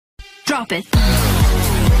Drop it.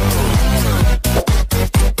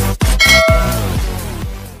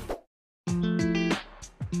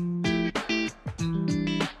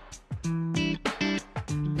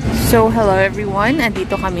 So, hello everyone.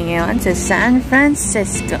 Andito kami ngayon sa San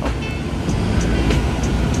Francisco.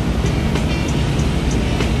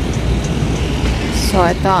 So,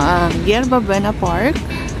 ito ang Yerba Buena Park.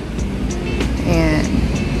 And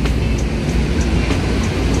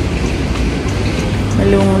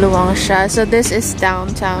malung-luwang siya. So, this is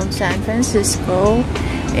downtown San Francisco.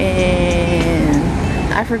 And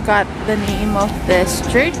I forgot the name of this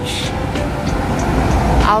church.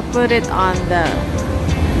 I'll put it on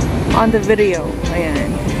the video. Ayan.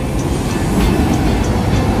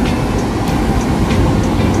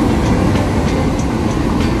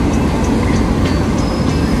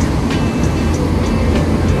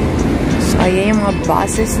 So, ayan yung mga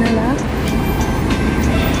buses nila.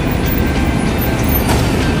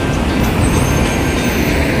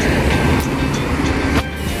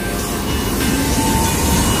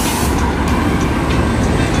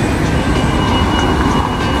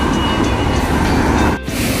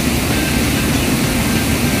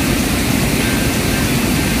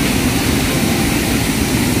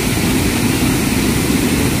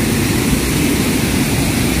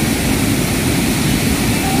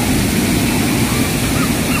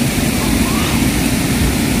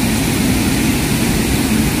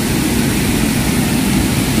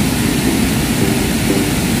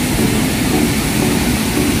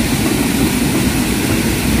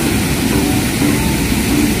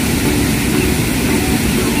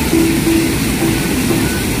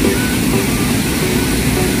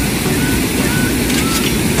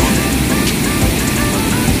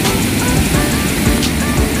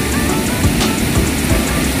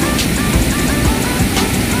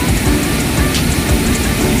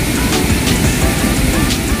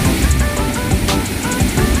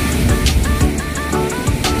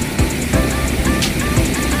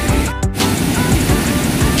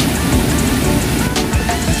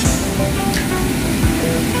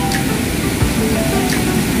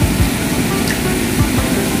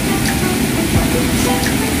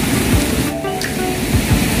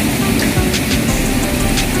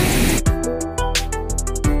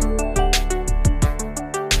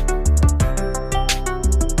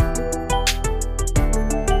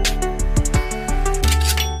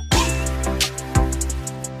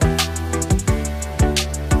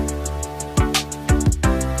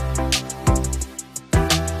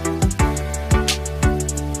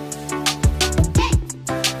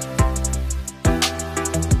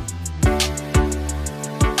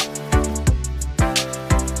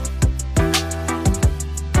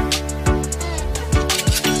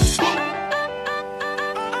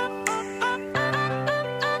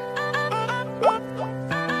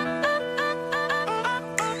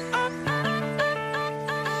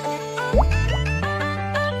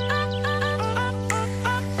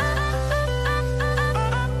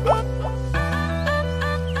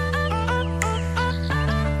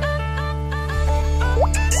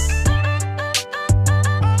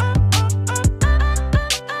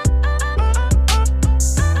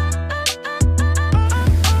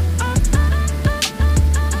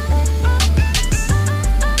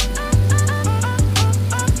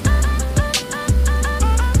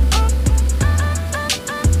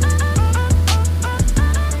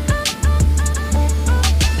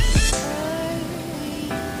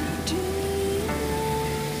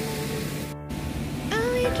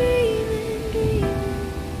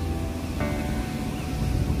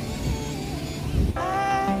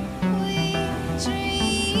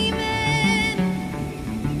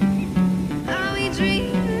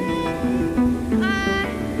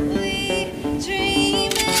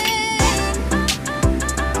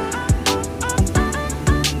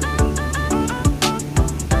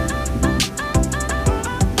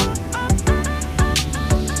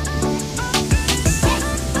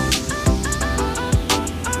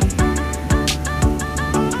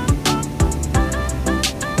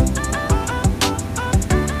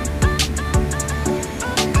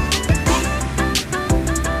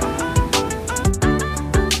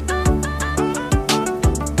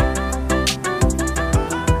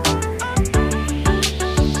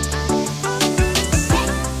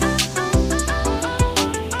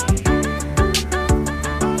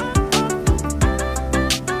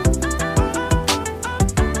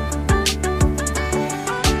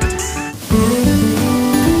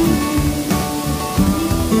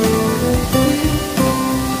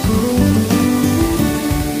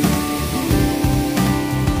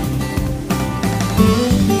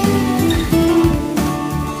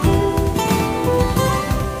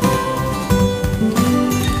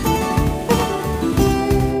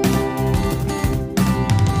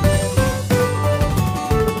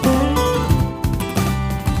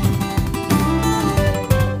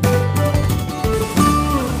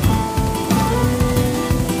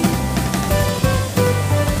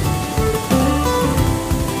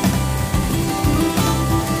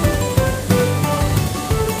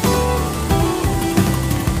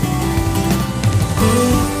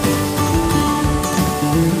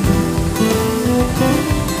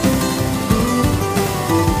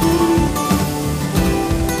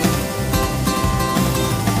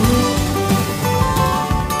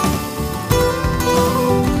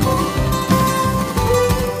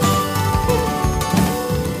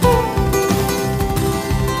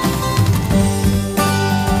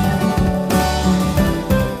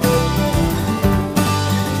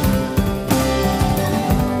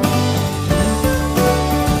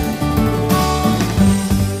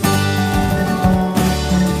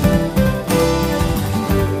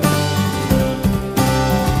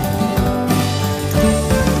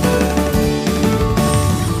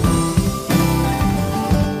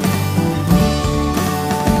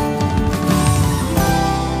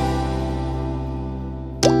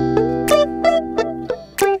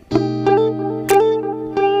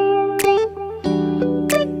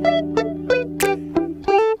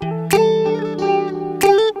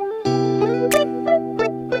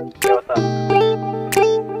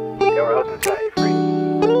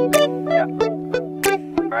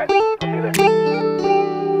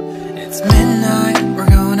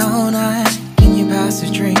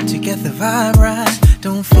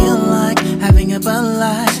 having a Bud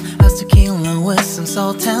Light, how's tequila with some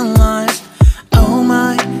salt and lime? Oh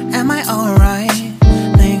my, am I alright?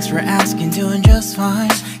 Thanks for asking, doing just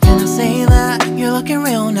fine. Can I say that you're looking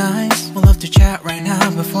real nice? We'll love to chat right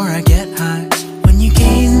now before I get high. When you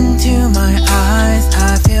gaze into my eyes,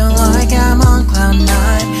 I feel like I'm on cloud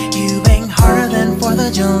nine. You bang harder than 4th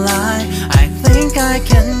of July. I think I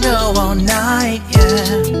can go all night,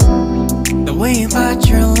 yeah. The way you bite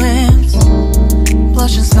your lips,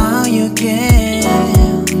 blush and smile you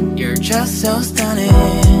give, you're just so stunning.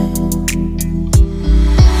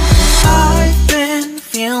 I've been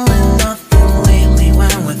feeling nothing lately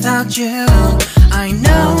when without you. I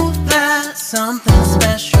know that something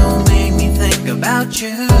special made me think about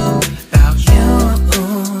you. About you,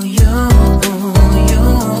 you, you.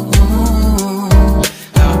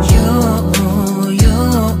 About you, you,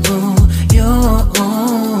 you.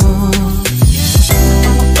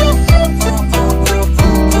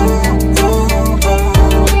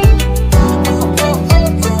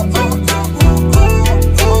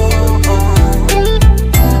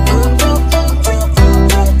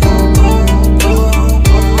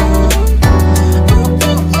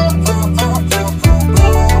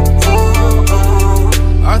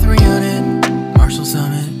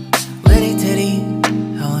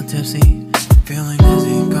 Feeling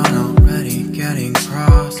dizzy, gone already, getting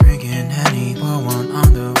cross, drinking Henny, pour one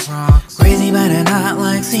on the rocks. Crazy but not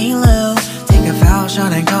like CeeLo. Take a foul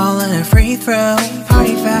shot and call it a free throw.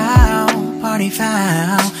 Party foul,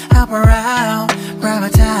 help her out, grab a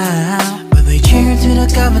towel. But they cheered to the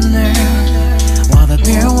governor, while the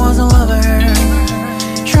beer was a lover.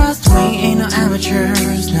 Trust we ain't no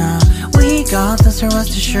amateurs, nah, we got this, so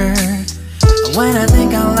rest assured. When I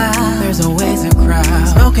think out loud, there's always a crowd,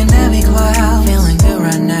 smoking heavy cloud, feeling good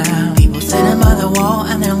right now. People sitting by the wall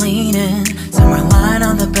and they're leaning, somewhere lying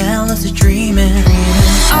on the bed, lucid dreaming.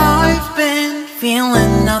 I've been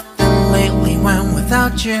feeling nothing lately when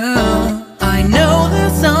without you. I know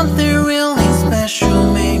that something really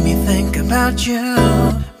special made me think about you.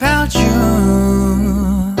 About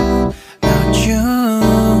you, about you.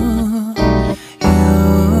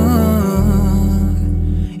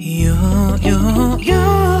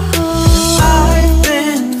 I've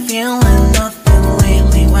been feeling nothing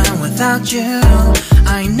lately when without you.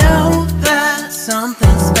 I know that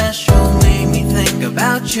something special made me think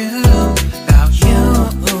about you. About you,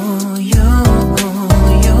 you,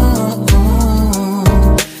 you.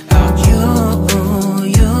 About you,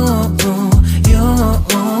 you, you.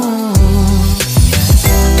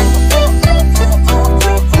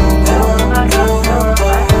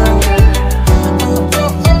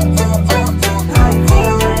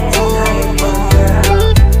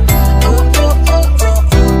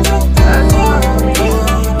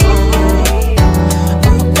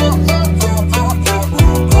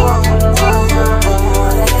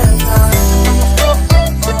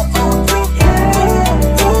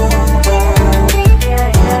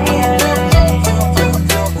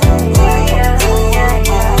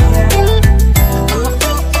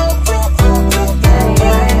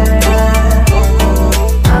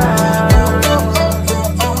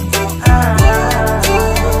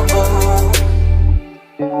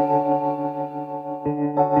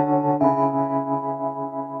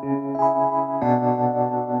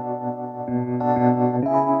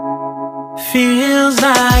 Feels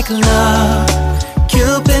like love,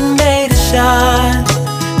 Cupid made a shot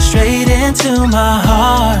straight into my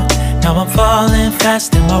heart. Now I'm falling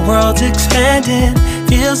fast and my world's expanding.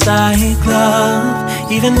 Feels like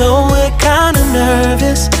love, even though we're kinda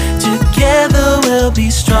nervous. Together we'll be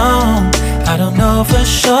strong. I don't know for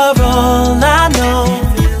sure, all I know.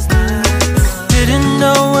 Didn't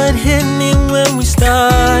know what hit me when we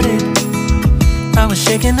started. I was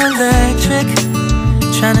shaking electric,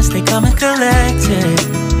 trying to stay calm and collected.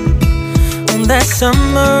 On that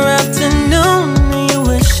summer afternoon, you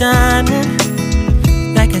were shining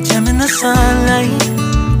like a gem in the sunlight.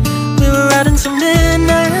 We were out until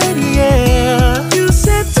midnight, yeah. You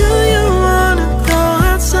said, do you wanna go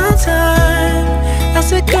out sometime? I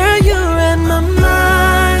said, girl, you read my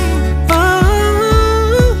mind.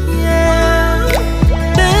 Oh, yeah.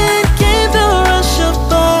 Then came the rush of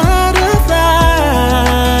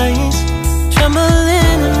butterflies,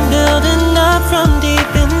 trembling and building up from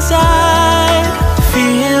deep inside.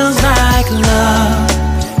 Feels like love,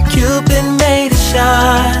 Cupid made a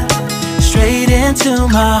shot straight into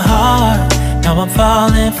my heart. Now I'm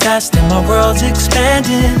falling fast and my world's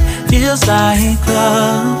expanding. Feels like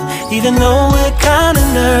love, even though we're kinda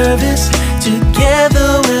nervous.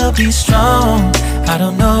 Together we'll be strong. I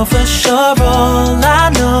don't know for sure, all I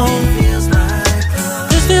know.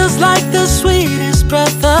 This feels like the sweetest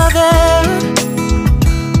breath of air.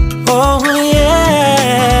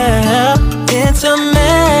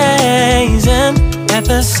 at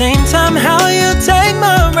the same time, how you take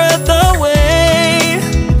my breath away.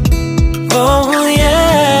 Oh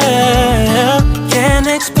yeah, can't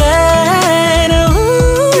explain.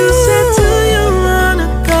 Ooh. You said, do you wanna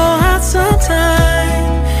go out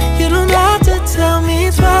sometime? You don't have to tell me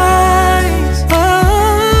twice.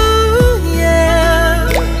 Oh yeah.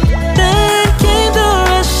 Then came the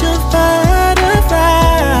rush of butterflies,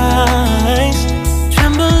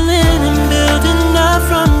 trembling and building up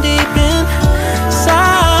from deep inside.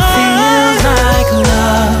 Feels like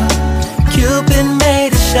love. Cupid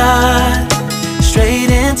made a shot straight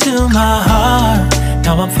into my heart.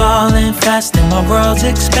 Now I'm falling fast and my world's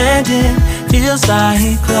expanding. Feels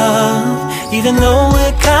like love, even though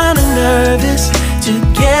we're kinda nervous.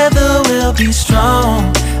 Together we'll be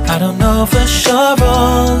strong. I don't know for sure,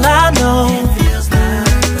 all I know,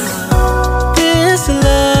 this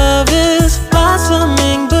love is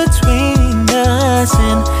blossoming between us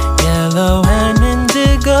in yellow and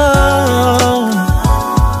indigo.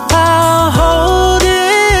 I'll hold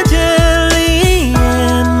it gently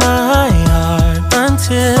in my heart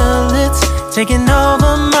until it's taking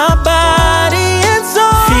over my body.